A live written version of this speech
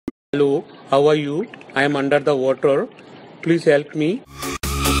Hello, how are you? I am under the water. Please help me.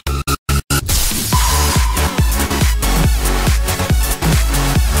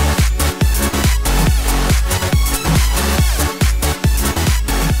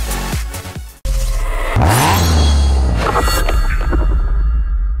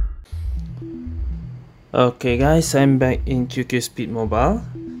 Okay guys, I'm back in QQ Speed Mobile.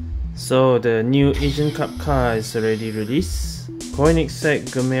 So the new Asian Cup car is already released.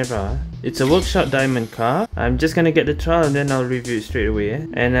 Koenigsegg Gemera. It's a workshop diamond car. I'm just gonna get the trial and then I'll review it straight away.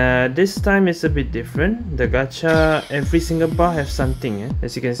 And this time it's a bit different. The gacha, every single bar has something.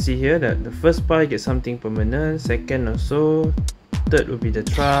 As you can see here, that the first bar you get something permanent, second also, third will be the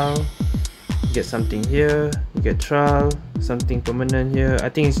trial. You get something here, you get trial, something permanent here. I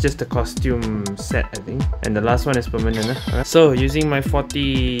think it's just a costume set, I think. And the last one is permanent. Alright. So using my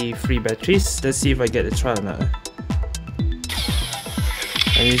 40 free batteries, let's see if I get the trial or not.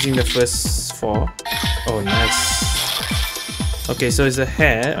 I'm using the first 4. Oh, nice. Okay, so it's a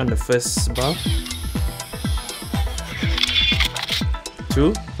hair on the first bar.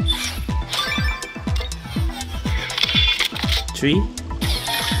 2, 3.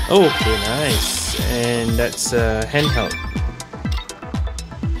 Okay, nice. And that's handheld.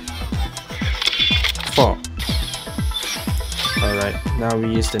 4. Alright, now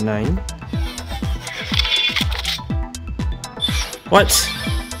we use the 9. What?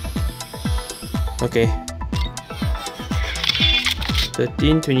 Okay.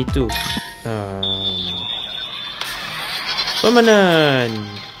 13, 22. Permanent!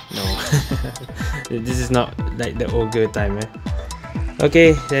 No. This is not like the ogre time, eh?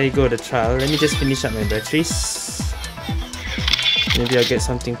 Okay, there you go, the trial. Let me just finish up my batteries. Maybe I'll get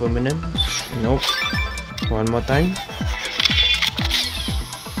something permanent. Nope. One more time.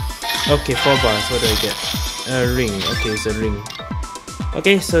 Okay, 4 bars. What do I get? A ring. Okay, it's a ring.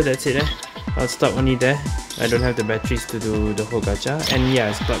 Okay, so that's it. I'll stop only there. I don't have the batteries to do the whole gacha. And yeah,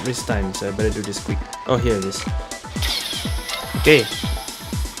 it's clock race time, so I better do this quick. Oh, here it is. Okay.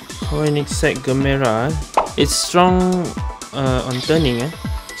 Koenigsegg Gemera. It's strong on turning.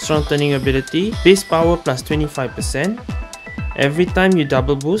 Strong turning ability. Base power plus 25%. Every time you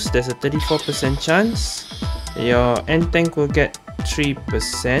double boost, there's a 34% chance. Your end tank will get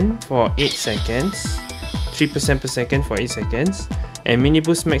 3% for 8 seconds. 3% per second for 8 seconds. And mini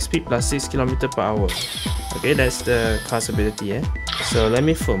boost max speed plus 6 km per hour. Okay, that's the car's ability. So let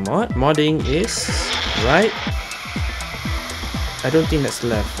me full mod. Modding is right. I don't think that's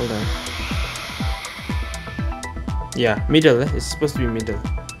left. Hold on. Yeah, middle. It's supposed to be middle.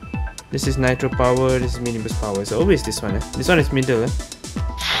 This is nitro power. This is mini boost power. So always this one. This one is middle.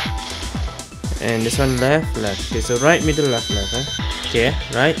 And this one left, left. Okay, so right, middle, left, left. Okay,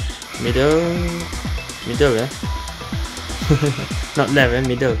 right, middle, middle. Not left,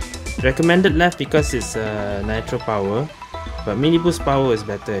 middle. Recommended left because it's nitro power, but mini boost power is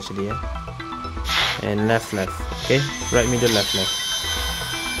better actually. And left, left. Okay, right, middle, left, left.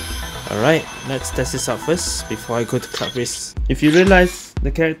 Alright, let's test this out first before I go to club race. If you realize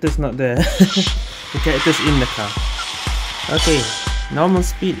the character's not there, the character's in the car. Okay, normal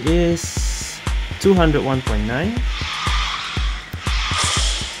speed is 201.9.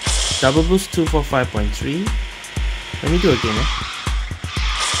 Double boost 245.3. Let me do again.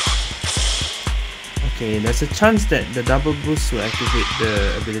 Okay, there's a chance that the double boost will activate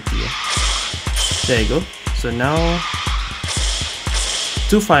the ability. There you go. So now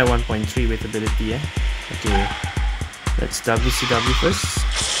 251.3 with ability. Okay, let's WCW first.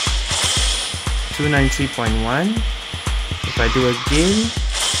 293.1. If I do again,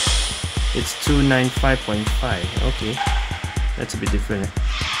 it's 295.5. Okay, that's a bit different.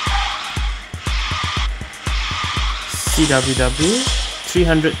 CWW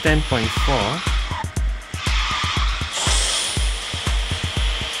 310.4.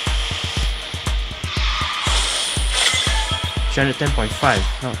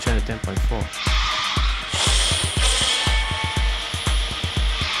 $310.5, not 310.4.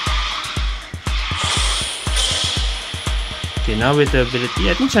 Okay, now with the ability,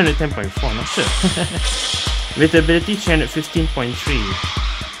 I think 310.4, not sure. With the ability, 315.3.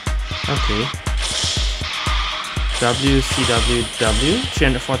 Okay. WCWW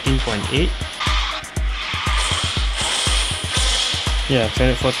 314.8. Yeah,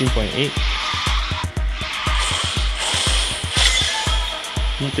 314.8.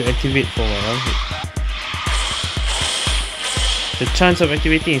 Need to activate for a while. The chance of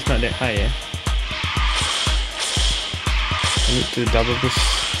activating is not that high. I need to double boost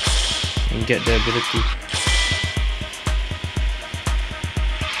and get the ability.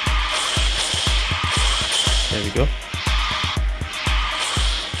 There we go.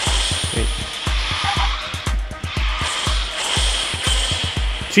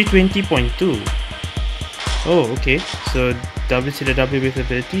 320.2. Oh, okay. So WCW with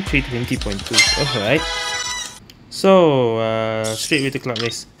ability 320.2. Alright. So straight with the club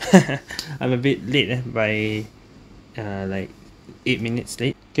race. I'm a bit late by like 8 minutes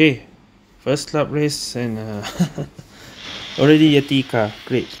late. Okay, first club race and already a Tika.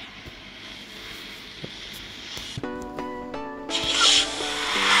 Great.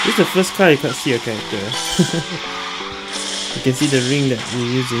 This is the first car you can't see your character. You can see the ring that we're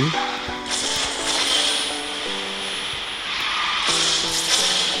using.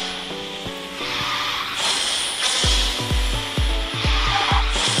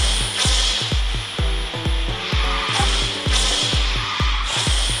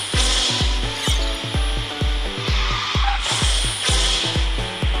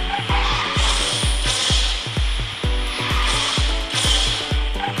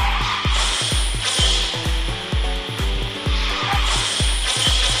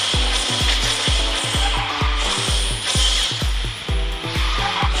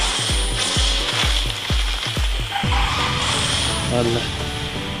 Allah.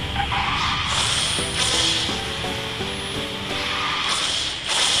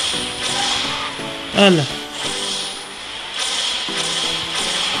 Allah.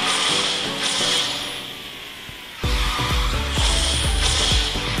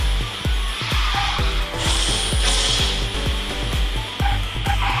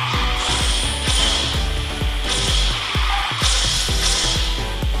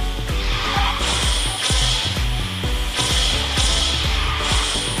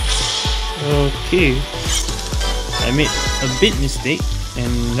 Okay, I made a big mistake, and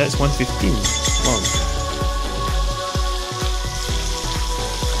that's 115. Wow.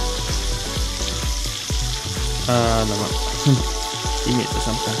 Alamak. Teammate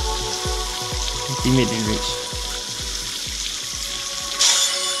tersampai. Teammate didn't reach.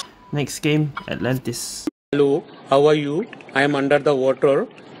 Next game, Atlantis. Hello, how are you? I am under the water.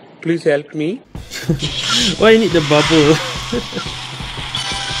 Please help me. Why you need the bubble?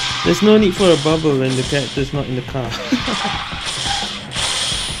 There's no need for a bubble when the character's not in the car.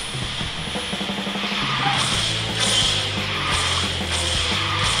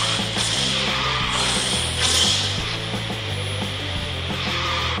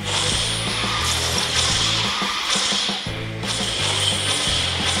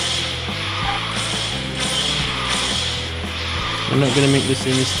 I'm not gonna make the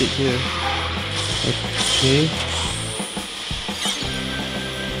same mistake here. Okay.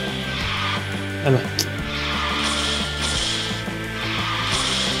 Alah.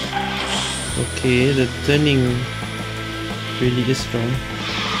 Okay, the turning really is strong.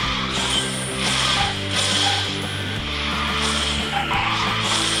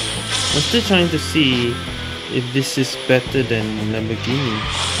 I'm still trying to see if this is better than Lamborghini.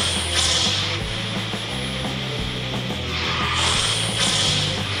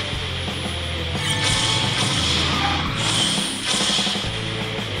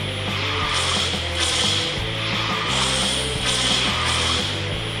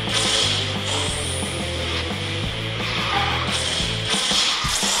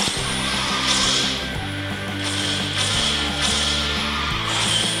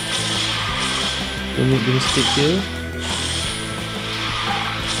 Don't make the mistake here.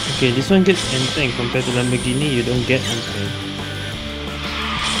 Okay, this one gets N-Tank compared to Lamborghini, you don't get N-Tank.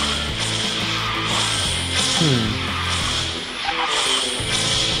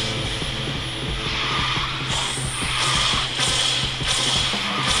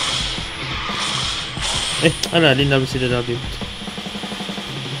 Alah, dia dah bersih dah W.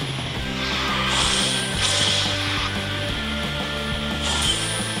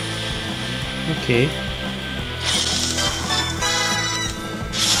 Okay.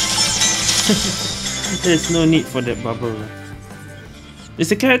 There's no need for that bubble. Is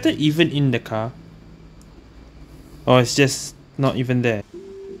the character even in the car? Or it's just not even there?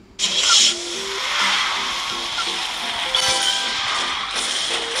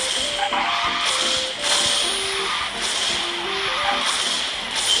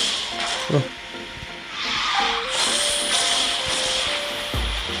 Oh.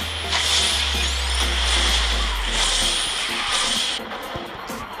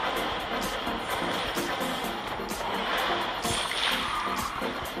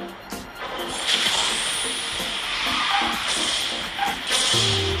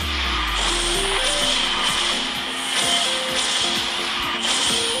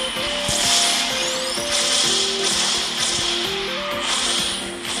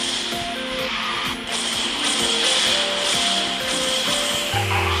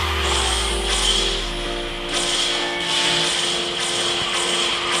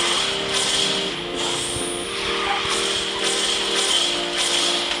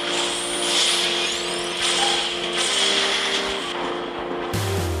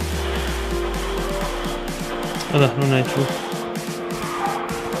 Alah, no nitro.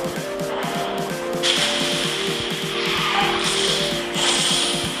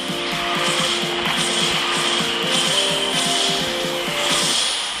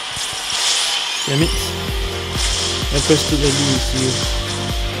 Damn it. I pressed too early with you.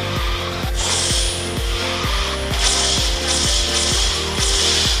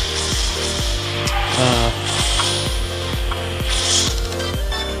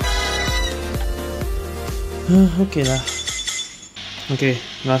 Okay lah. Okay,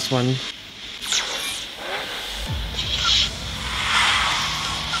 last one.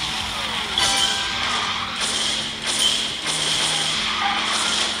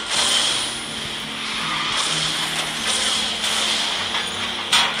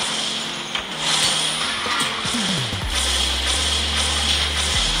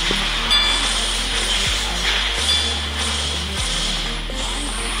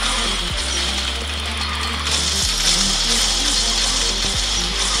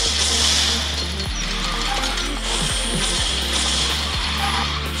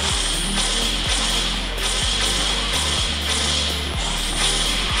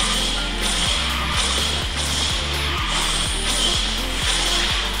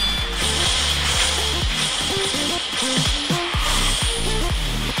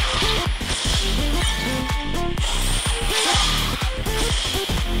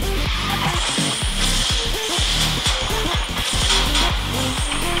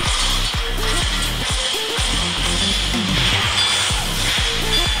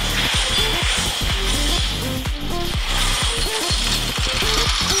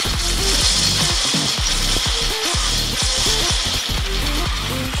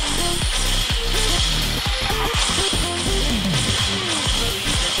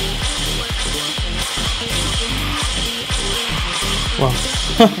 Wow.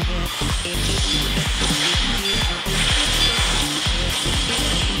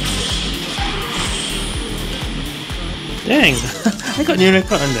 Dang, I got new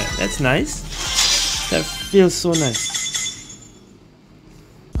record on that. That's nice. That feels so nice.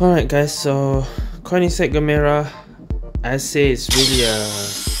 Alright guys, so Koenigsegg Gemera, I say it's really a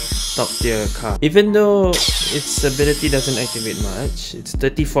top tier car. Even though its ability doesn't activate much, it's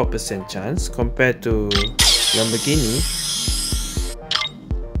 34% chance compared to Lamborghini.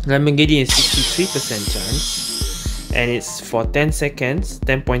 Lamborghini is 63% chance, and it's for 10 seconds,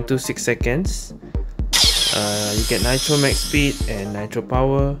 10.26 seconds. You get nitro max speed and nitro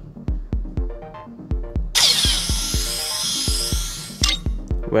power.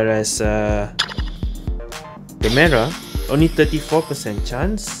 Whereas Gemera, only 34%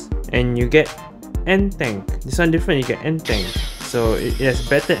 chance, and you get end tank. This one different, you get end tank. So it has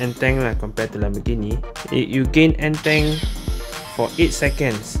better end tank compared to Lamborghini. You gain end tank for 8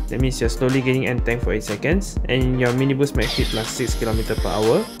 seconds. That means you're slowly gaining end tank for 8 seconds, and your mini boost max speed plus 6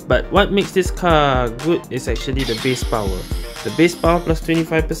 km/h. But what makes this car good is actually the base power. The base power plus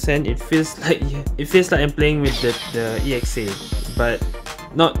 25%, it feels like I'm playing with the EXA, but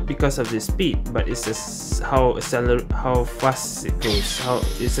not because of the speed, but it's just how fast it goes.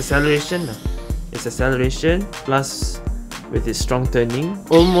 It's acceleration. It's acceleration plus with its strong turning,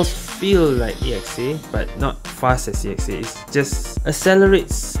 almost feel like EXA, but not fast as EXA. It just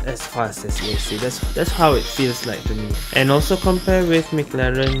accelerates as fast as EXA. That's how it feels like to me. And also compare with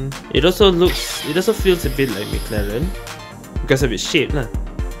McLaren, it also feels a bit like McLaren because of its shape lah.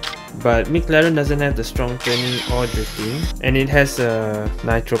 But McLaren doesn't have the strong turning or drifting, and it has a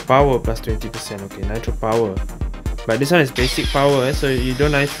nitro power plus 20%. Okay, nitro power. But this one is basic power, so you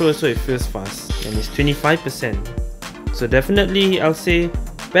don't nitro, so it feels fast, and it's 25%. So definitely I'll say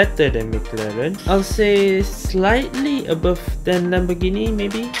better than McLaren. I'll say slightly above than Lamborghini,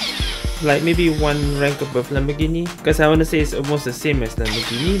 maybe. Like maybe one rank above Lamborghini, because I want to say it's almost the same as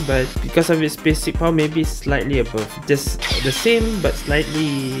Lamborghini, but because of its basic power, maybe slightly above. Just the same but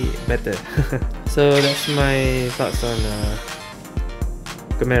slightly better. So that's my thoughts on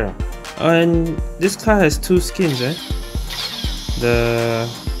Gemera. And this car has two skins, the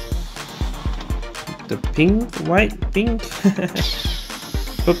pink, white, pink,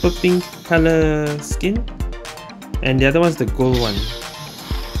 purple pink color skin, and the other one's the gold one.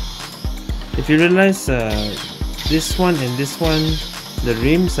 If you realize this one and this one, the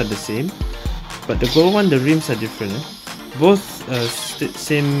rims are the same, but the gold one, the rims are different. Both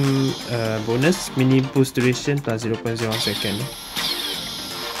same bonus, mini boost duration plus 0.01 second.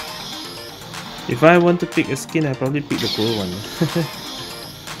 If I want to pick a skin, I probably pick the gold one.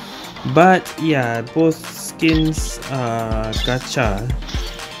 But yeah, both skins are gacha.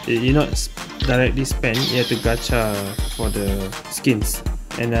 You not directly spend, you have to gacha for the skins.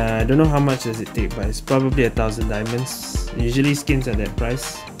 And I don't know how much does it take, but it's probably 1,000 diamonds. Usually skins are that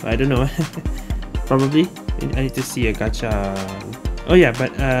price, but I don't know. Probably. I need to see a gacha. Oh yeah,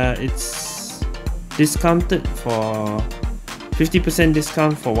 but it's discounted for 50%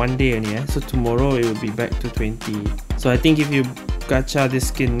 discount for 1 day only. So tomorrow it will be back to 20. So I think if you gacha this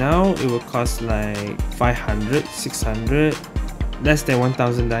skin now, it will cost like 500, 600, less than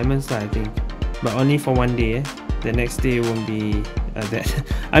 1,000 diamonds I think. But only for 1 day. The next day it won't be that.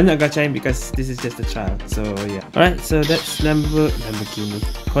 I'm not gachaing because this is just a trial. So yeah. Alright, so that's Lamborghini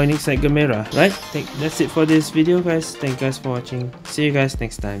Koenigsegg Gemera. Right? That's it for this video guys. Thank you guys for watching. See you guys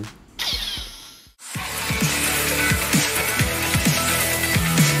next time.